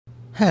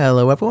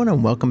Hello everyone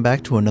and welcome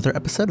back to another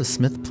episode of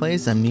Smith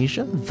Plays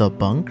Amnesia The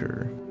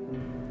Bunker.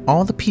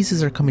 All the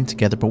pieces are coming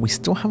together, but we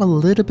still have a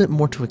little bit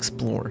more to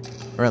explore.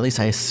 Or at least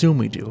I assume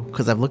we do,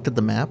 because I've looked at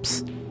the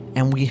maps,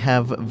 and we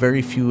have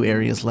very few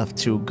areas left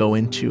to go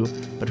into,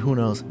 but who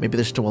knows, maybe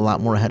there's still a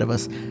lot more ahead of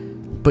us.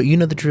 But you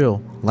know the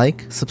drill.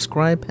 Like,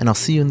 subscribe, and I'll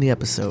see you in the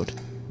episode.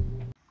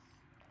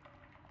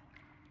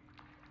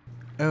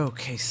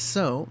 Okay,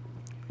 so,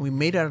 we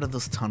made it out of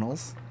those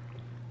tunnels.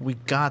 We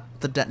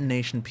got the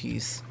detonation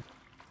piece.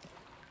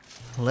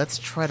 Let's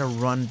try to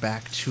run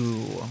back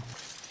to...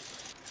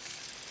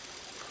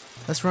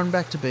 Let's run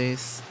back to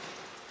base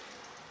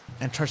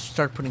and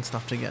start putting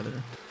stuff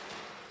together.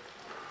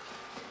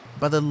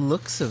 By the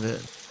looks of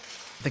it,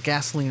 the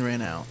gasoline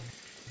ran out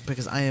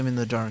because I am in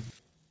the dark.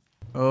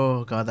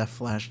 Oh god, that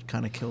flash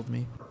kind of killed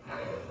me.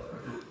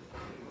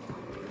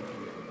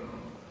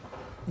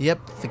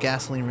 Yep, the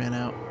gasoline ran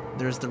out.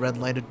 There's the red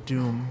light of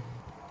doom.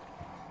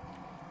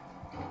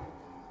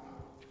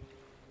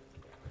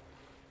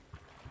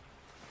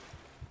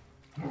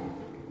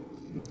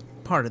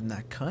 Pardon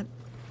that cut.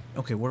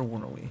 Okay, where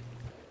were we?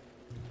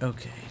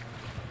 Okay.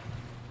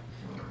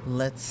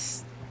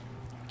 Let's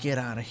get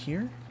out of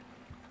here.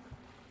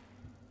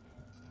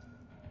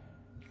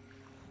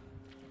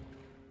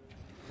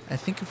 I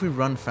think if we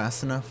run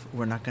fast enough,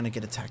 we're not going to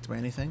get attacked by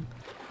anything.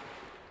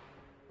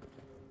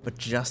 But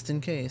just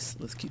in case,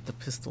 let's keep the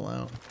pistol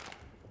out.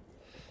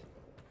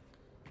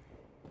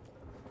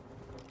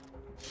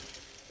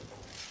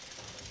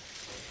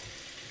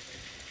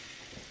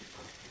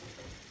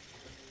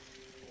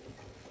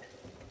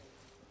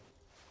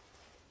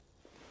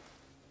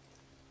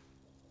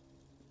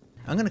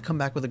 I'm going to come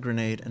back with a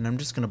grenade, and I'm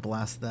just going to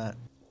blast that.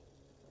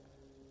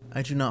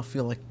 I do not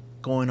feel like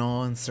going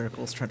all in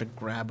circles trying to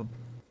grab a...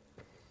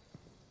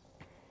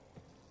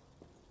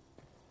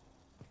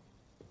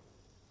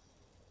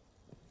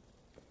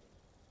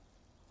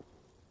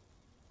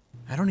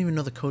 I don't even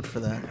know the code for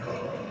that.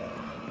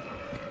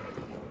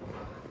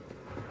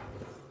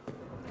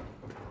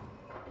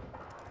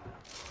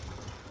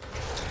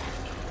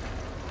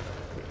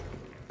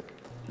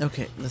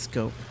 Okay, let's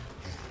go.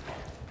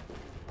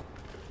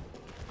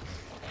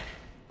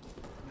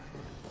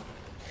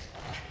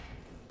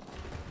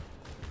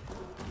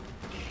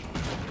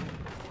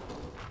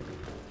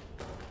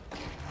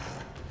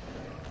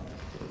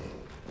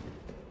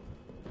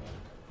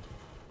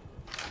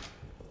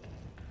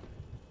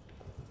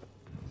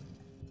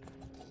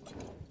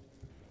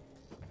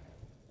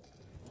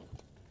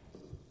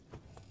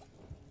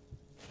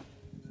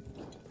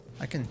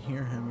 I can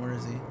hear him. Where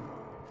is he?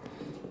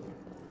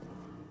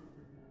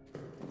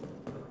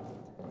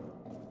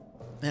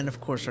 And of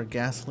course our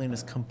gasoline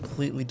is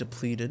completely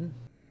depleted.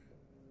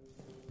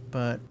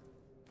 But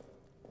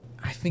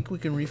I think we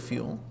can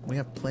refuel. We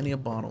have plenty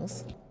of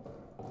bottles.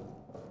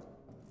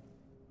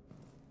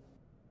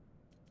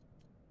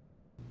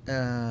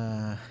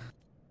 Or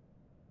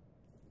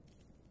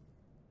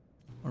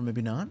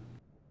maybe not.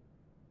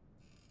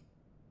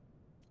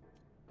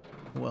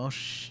 Well,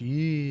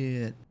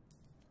 shit.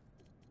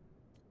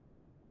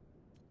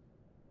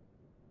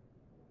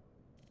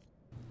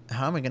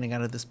 How am I getting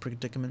out of this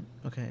predicament?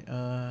 Okay,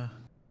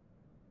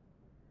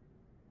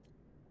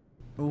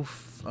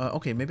 oof.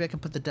 Okay, maybe I can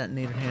put the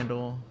detonator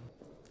handle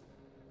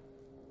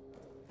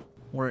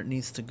where it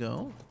needs to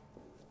go.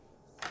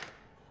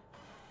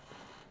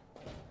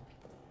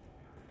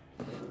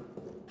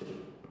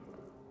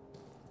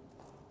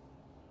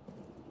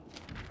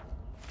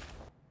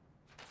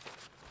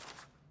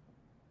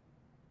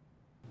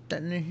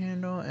 Detonator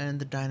handle and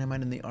the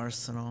dynamite in the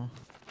arsenal.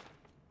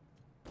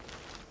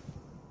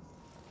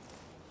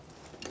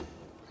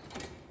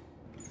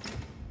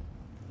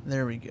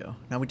 There we go.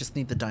 Now we just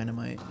need the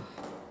dynamite.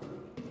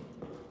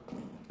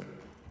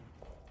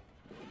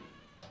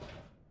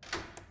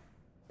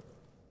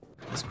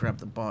 Let's grab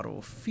the bottle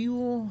of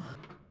fuel.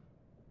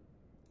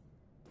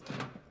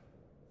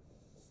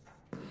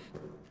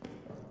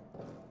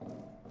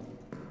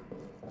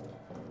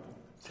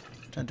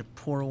 Time to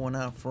pour one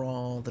out for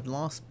all the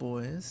lost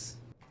boys.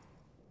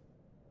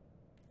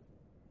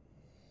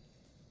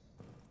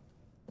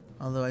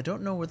 Although I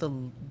don't know where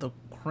the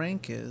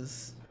crank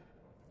is.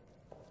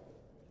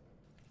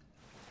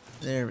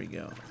 There we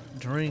go.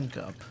 Drink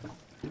up.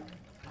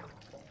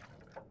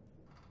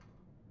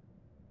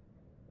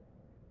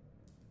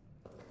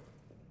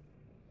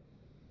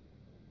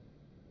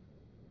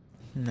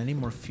 I need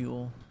more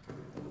fuel.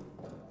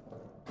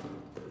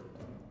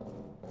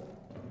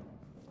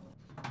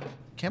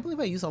 Can't believe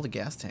I used all the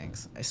gas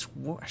tanks. I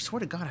swear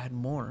to God I had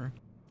more.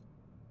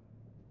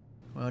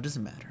 Well, it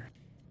doesn't matter.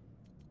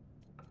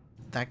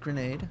 That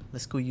grenade,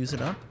 let's go use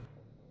it up.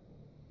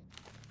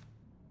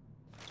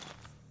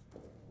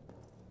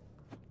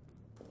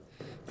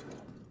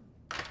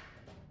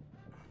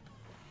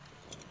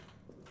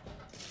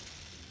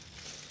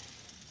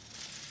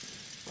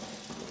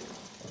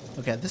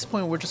 Okay, at this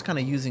point we're just kind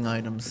of using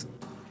items.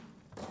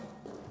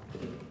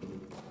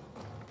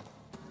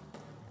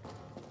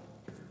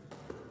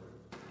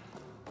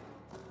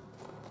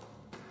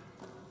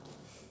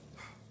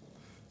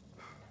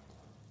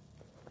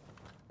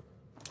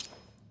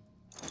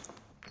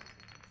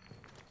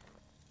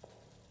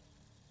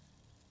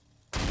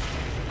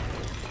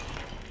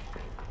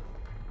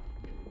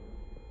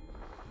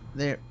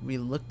 There, we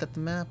looked at the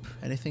map.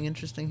 Anything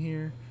interesting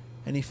here?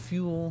 Any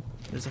fuel?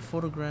 There's a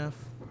photograph.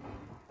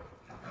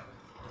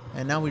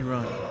 And now we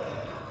run.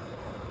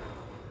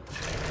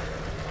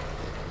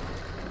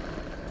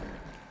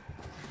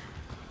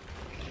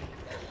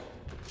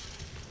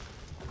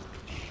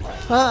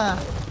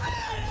 Ah!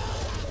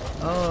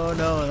 Oh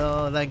no,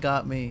 no, that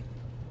got me.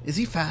 Is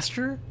he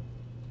faster?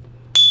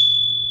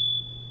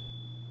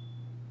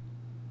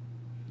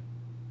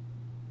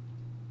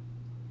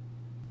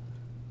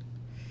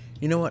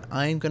 You know what?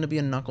 I'm gonna be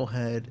a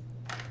knucklehead,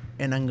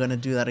 and I'm gonna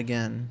do that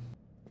again.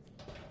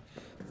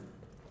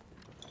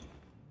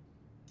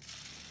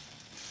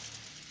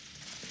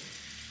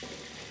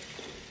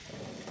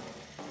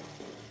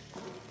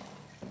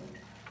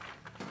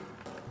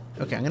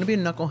 Okay, I'm gonna be a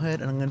knucklehead,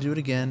 and I'm gonna do it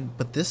again,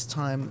 but this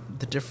time,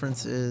 the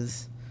difference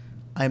is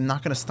I'm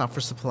not gonna stop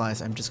for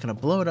supplies. I'm just gonna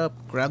blow it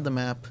up, grab the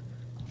map,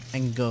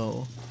 and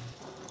go.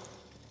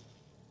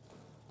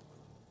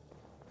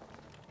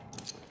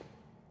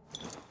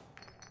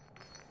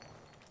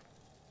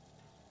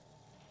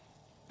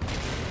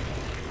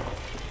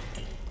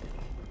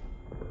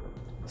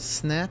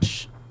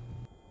 Snatch.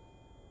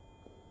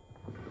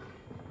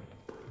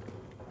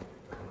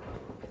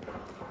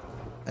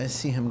 I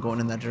see him going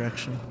in that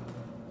direction.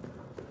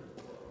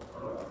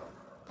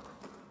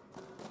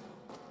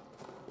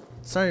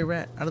 Sorry,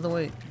 rat. Out of the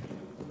way.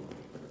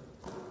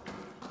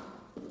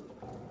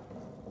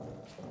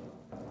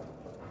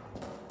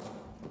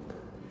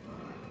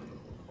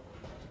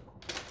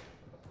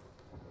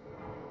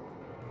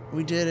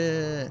 We did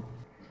it.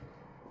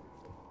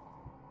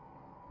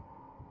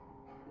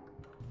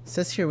 It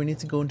says here we need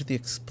to go into the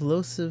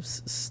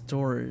explosives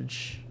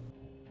storage.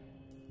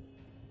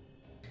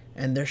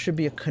 And there should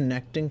be a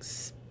connecting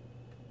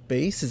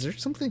space. Is there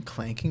something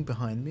clanking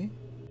behind me?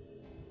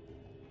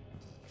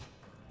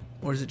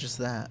 Or is it just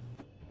that?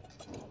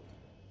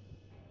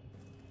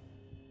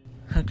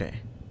 Okay.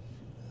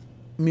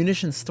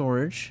 Munition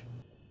storage.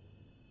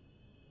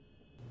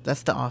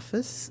 That's the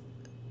office.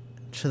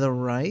 To the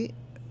right.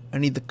 I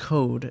need the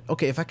code.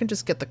 Okay, if I can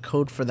just get the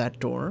code for that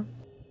door,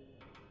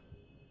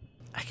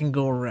 I can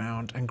go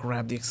around and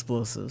grab the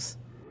explosives.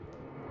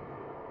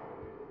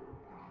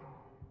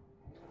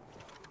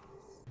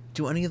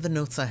 Do any of the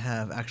notes I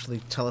have actually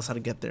tell us how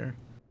to get there?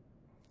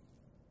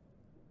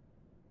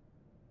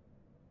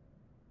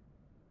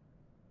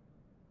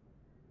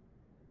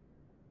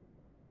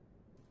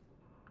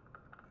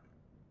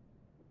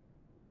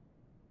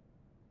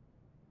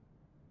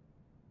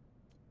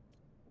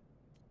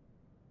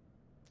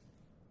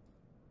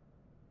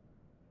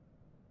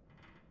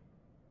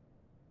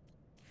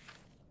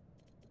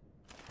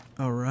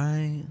 All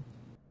right.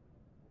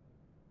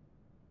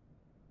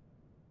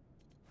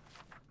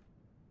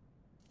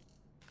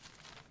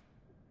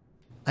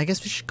 I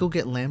guess we should go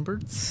get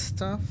Lambert's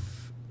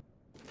stuff.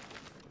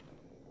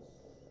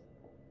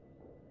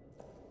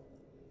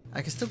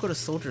 I can still go to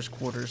soldiers'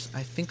 quarters.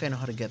 I think I know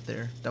how to get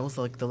there. That was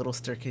like the little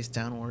staircase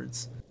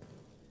downwards.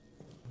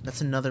 That's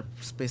another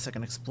space I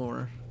can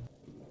explore.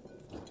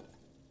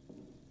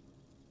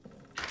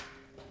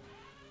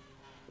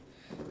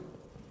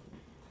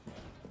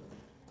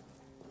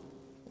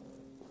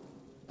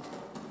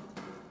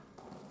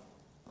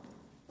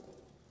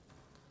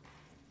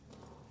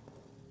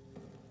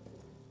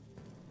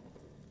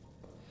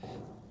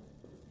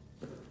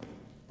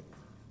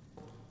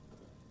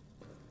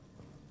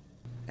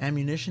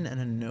 Ammunition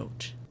and a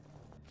note.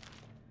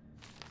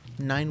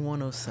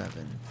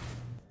 9107.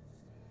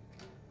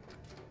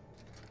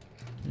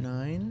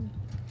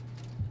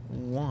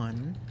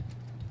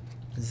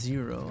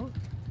 910.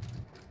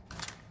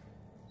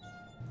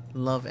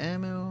 Love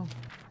ammo.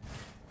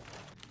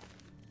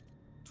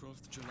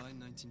 12th July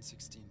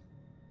 1916.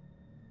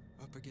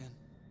 Up again.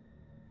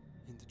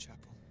 In the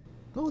chapel.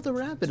 Oh, the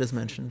rabbit is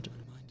mentioned. My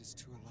mind is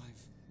too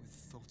alive with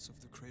thoughts of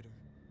the crater.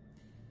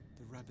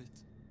 The rabbit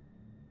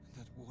and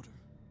that water.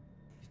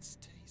 Its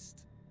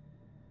taste.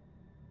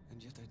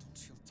 And yet I don't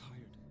feel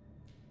tired.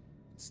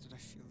 Instead I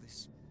feel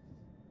this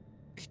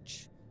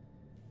itch.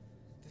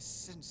 This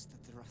sense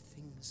that there are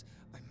things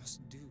I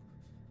must do.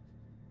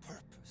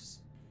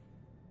 Purpose.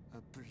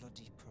 A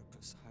bloody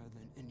purpose higher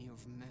than any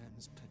of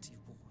man's petty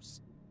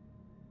wars.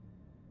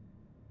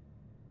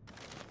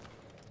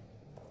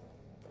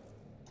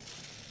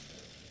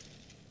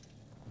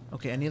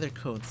 Okay, any other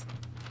codes?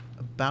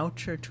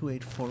 Boucher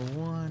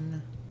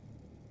 2841.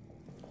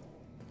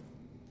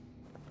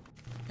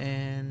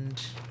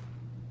 And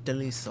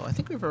Deliso. I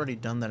think we've already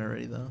done that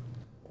already though.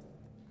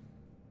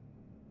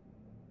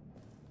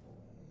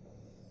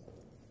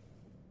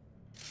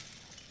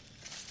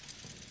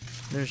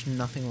 There's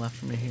nothing left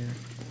for me here.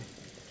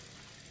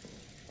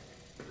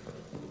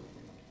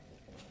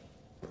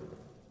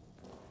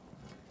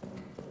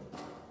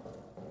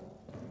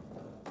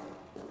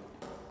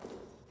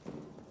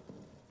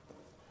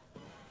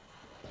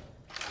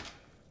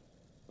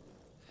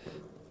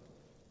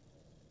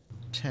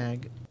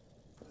 Tag.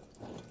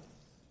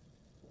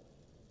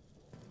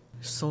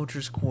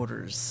 Soldiers'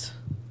 quarters.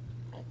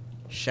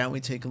 Shall we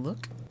take a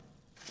look?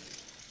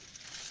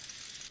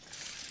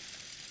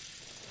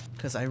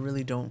 Because I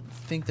really don't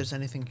think there's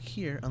anything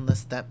here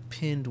unless that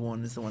pinned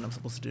one is the one I'm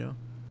supposed to do.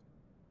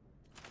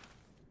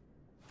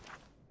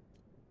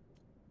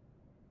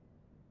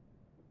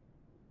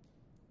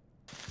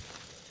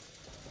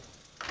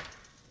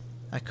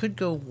 I could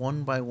go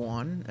one by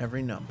one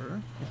every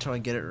number until I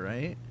get it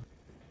right.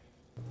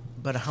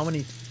 But how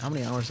many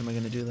hours am I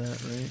going to do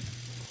that, right?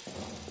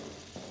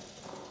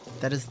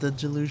 That is the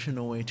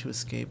delusional way to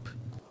escape.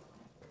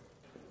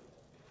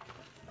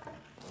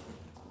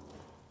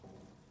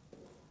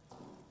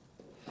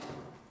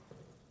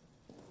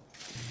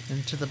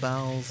 Into the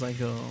bowels I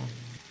go.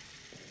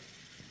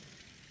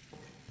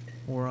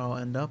 Where I'll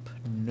end up,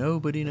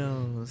 nobody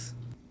knows.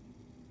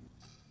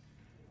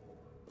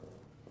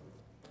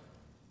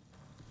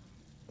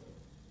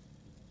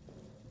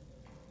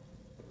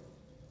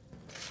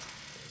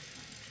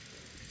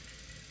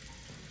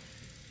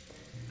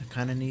 I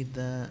kinda need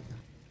that.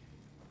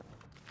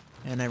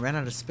 And I ran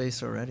out of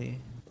space already.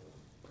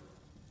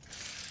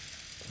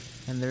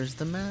 And there's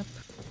the map.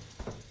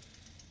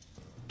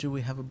 Do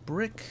we have a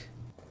brick?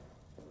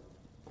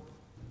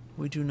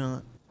 We do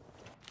not.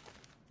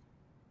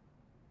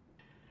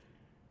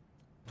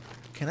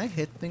 Can I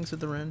hit things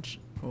with the wrench?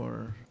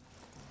 Or...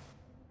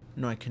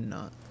 no, I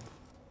cannot.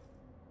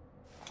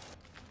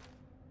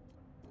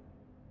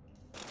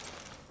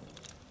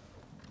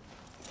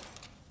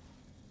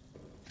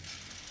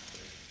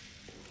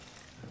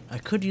 I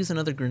could use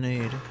another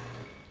grenade.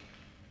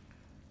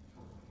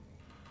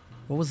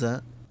 What was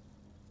that?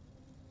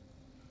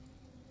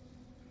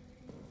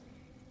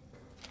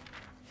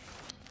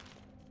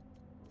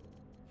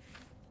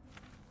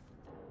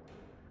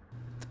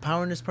 The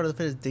power in this part of the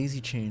fit is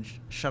daisy changed.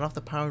 Shut off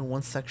the power in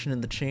one section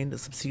in the chain, the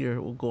subsidiary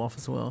will go off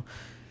as well.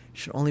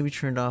 Should only be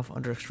turned off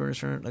under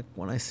extraordinary, like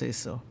when I say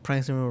so.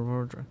 Pranks and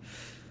reward.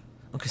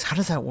 Okay, so how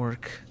does that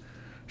work?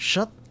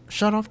 Shut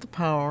off the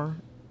power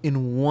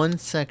in one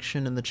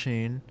section in the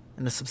chain,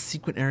 and the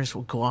subsequent areas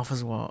will go off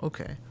as well.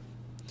 Okay.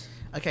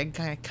 Okay,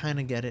 I kind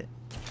of get it.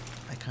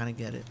 I kind of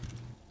get it.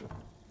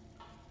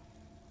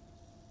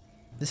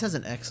 This has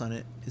an X on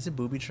it. Is it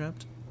booby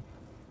trapped?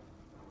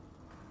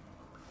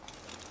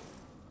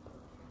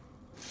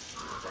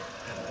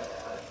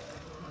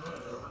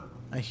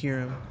 I hear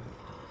him.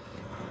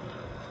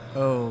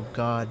 Oh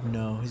god,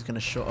 no. He's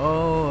gonna show.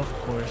 Oh, of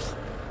course.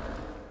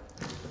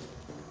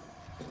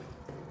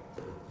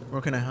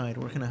 Where can I hide?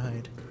 Where can I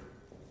hide?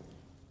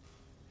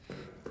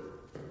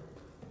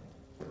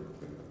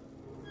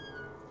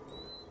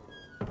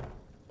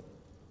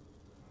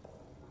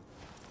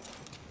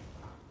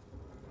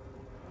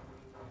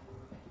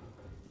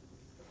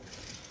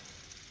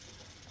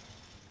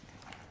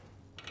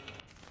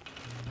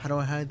 How do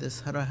I hide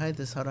this? How do I hide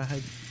this? How do I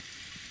hide?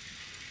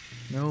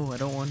 No, I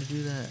don't want to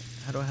do that.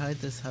 How do I hide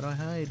this? How do I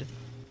hide?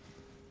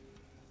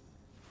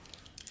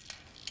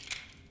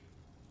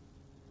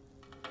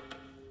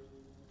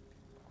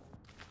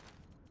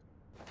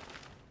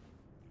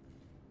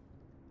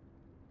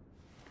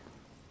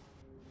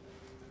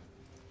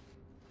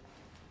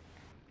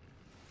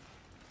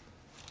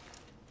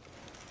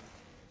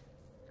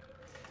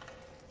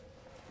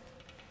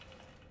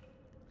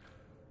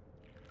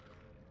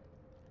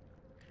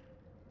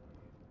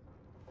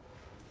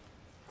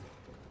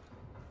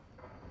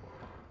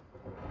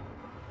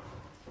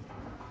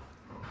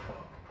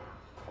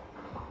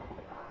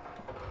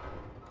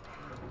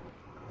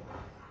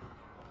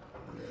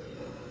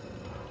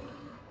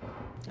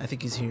 I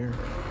think he's here.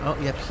 Oh,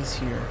 yep, he's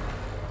here.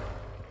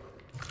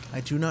 I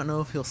do not know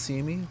if he'll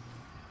see me.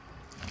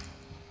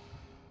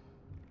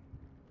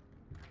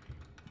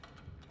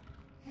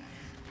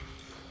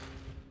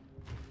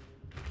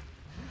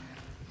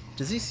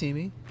 Does he see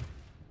me?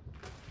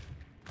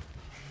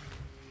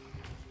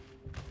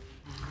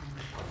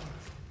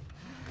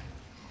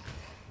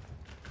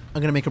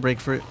 I'm gonna make a break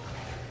for it.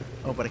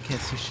 Oh, but I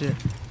can't see shit.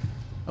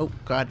 Oh,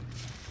 God.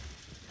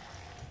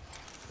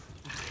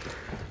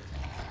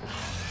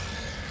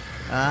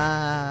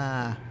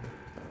 Ah.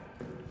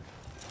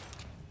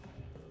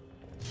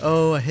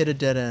 Oh, I hit a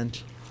dead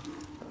end.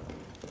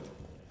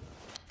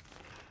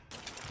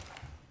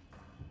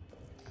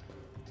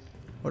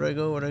 Where do I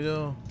go? Where do I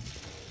go?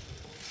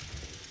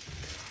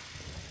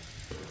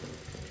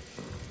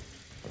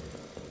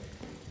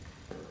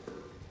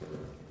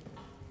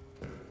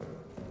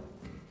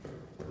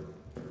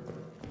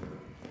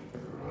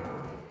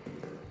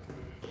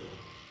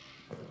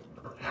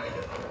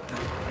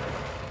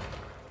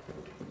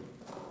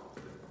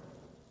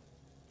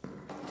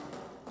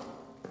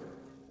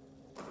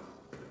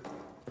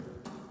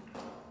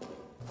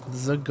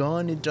 The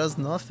gun, it does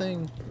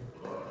nothing.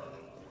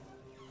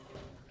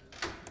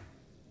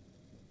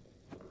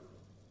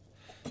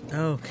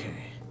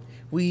 Okay.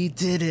 We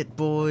did it,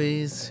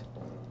 boys.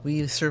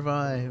 We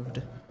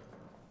survived.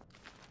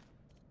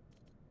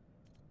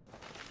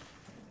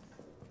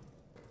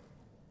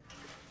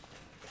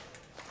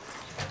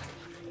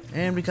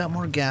 And we got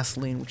more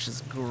gasoline, which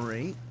is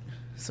great.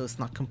 So it's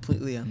not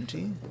completely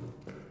empty.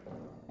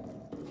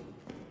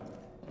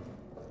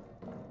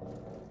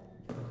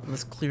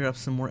 Let's clear up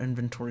some more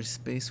inventory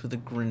space with a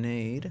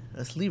grenade.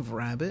 Let's leave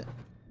Rabbit.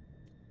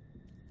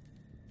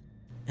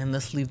 And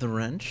let's leave the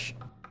wrench.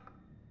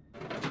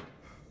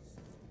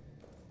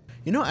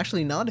 You know,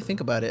 actually, now that I think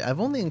about it, I've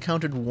only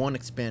encountered one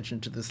expansion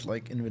to this,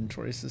 like,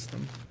 inventory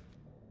system.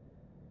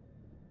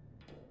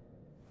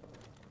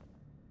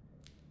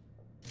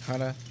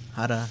 Hara,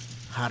 hara,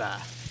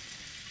 hara.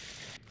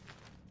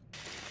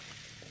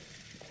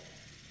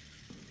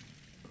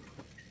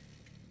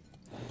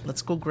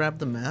 Let's go grab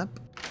the map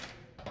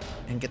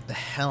and get the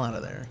hell out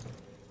of there.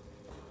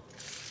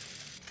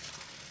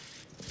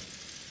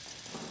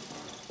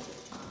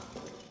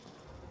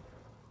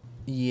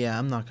 Yeah,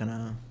 I'm not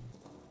gonna...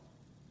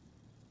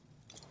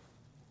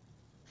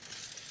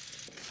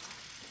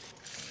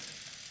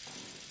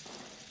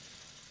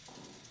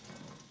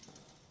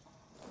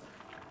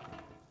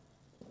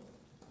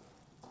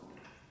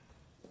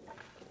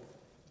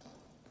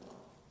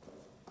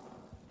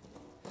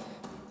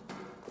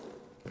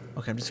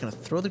 Okay, I'm just gonna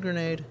throw the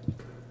grenade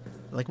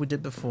like we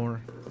did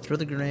before. Throw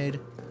the grenade,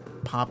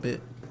 pop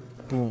it,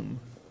 boom.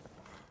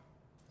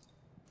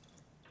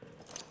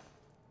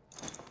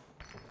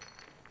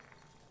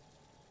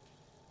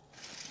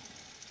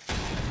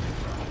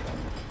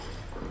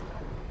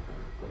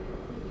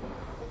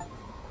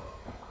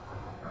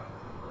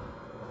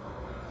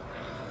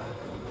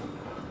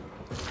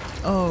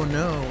 Oh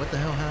no, what the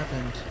hell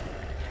happened?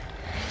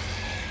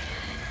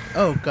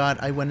 Oh god,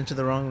 I went into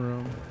the wrong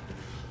room.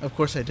 Of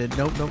course I did.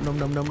 Nope, nope, nope,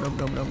 nope, nope, nope,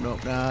 nope, nope, nope.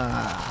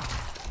 Ah.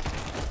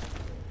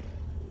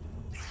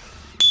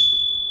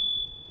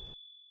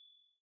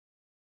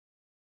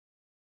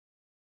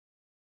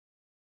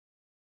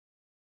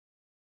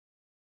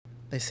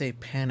 They say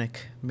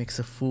panic makes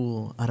a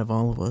fool out of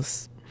all of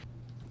us.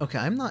 Okay,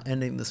 I'm not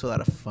ending this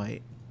without a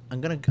fight.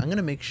 I'm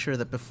gonna make sure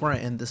that before I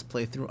end this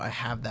playthrough, I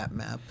have that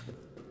map.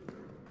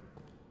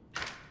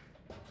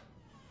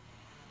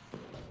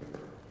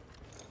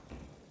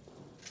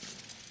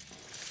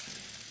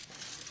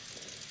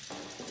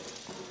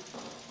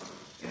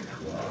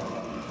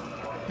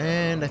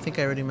 And I think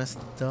I already messed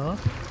up.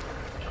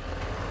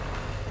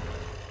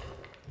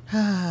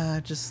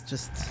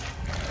 just...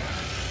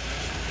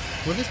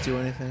 Will this do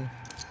anything?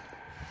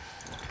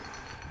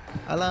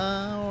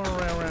 Hello?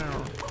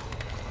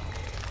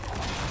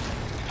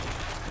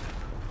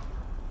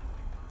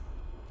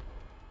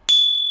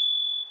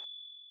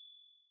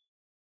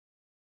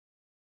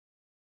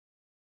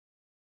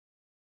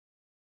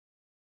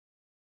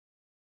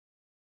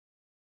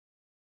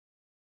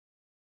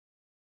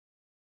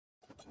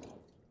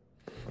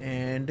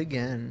 And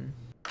again.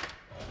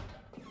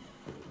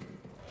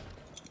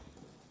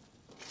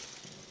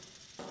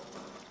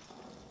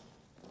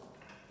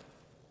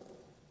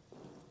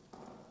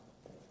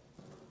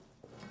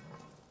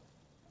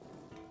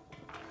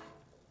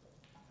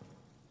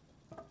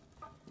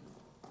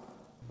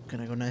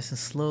 Gonna go nice and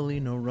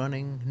slowly, no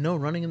running. No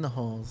running in the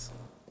halls.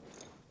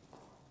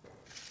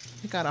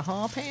 You got a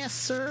hall pass,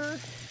 sir?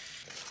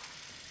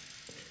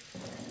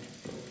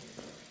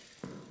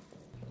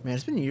 Man,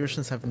 it's been years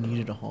since I've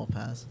needed a hall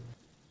pass.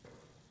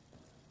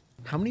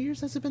 How many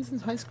years has it been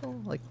since high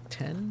school? Like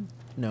 10?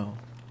 No.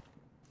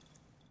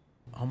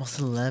 Almost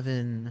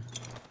 11.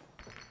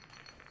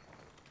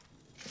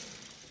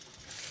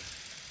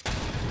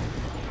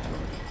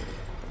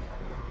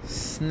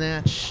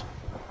 Snatch.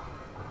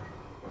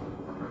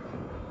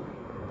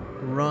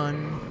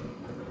 Run.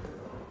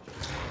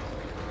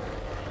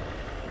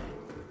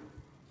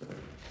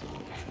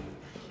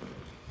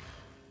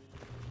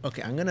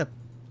 Okay, I'm gonna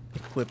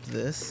equip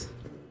this.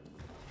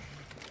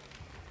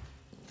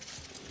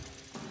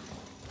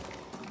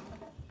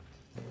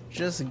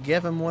 Just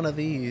give him one of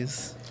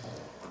these.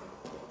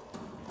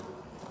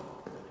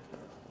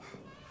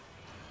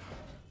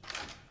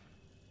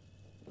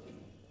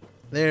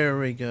 There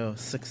we go.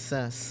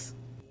 Success.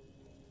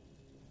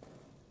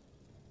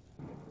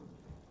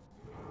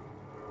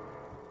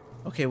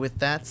 Okay, with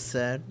that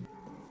said,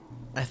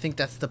 I think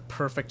that's the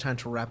perfect time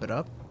to wrap it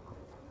up.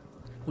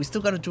 We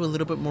still got to do a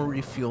little bit more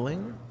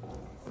refueling.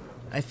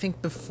 I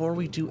think before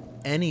we do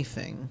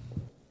anything,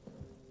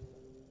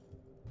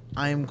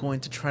 I am going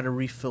to try to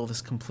refill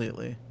this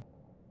completely.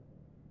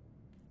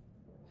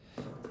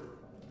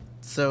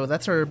 So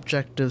that's our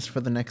objectives for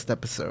the next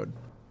episode.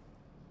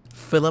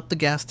 Fill up the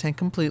gas tank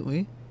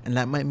completely, and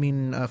that might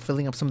mean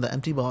filling up some of the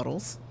empty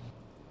bottles.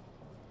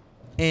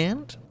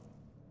 And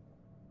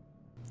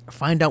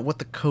find out what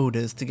the code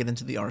is to get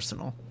into the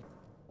arsenal.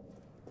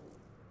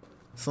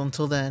 So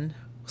until then,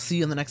 see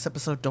you in the next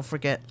episode. Don't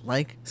forget,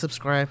 like,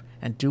 subscribe,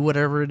 and do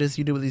whatever it is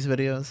you do with these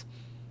videos.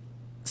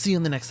 See you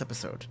in the next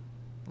episode.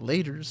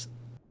 Laters.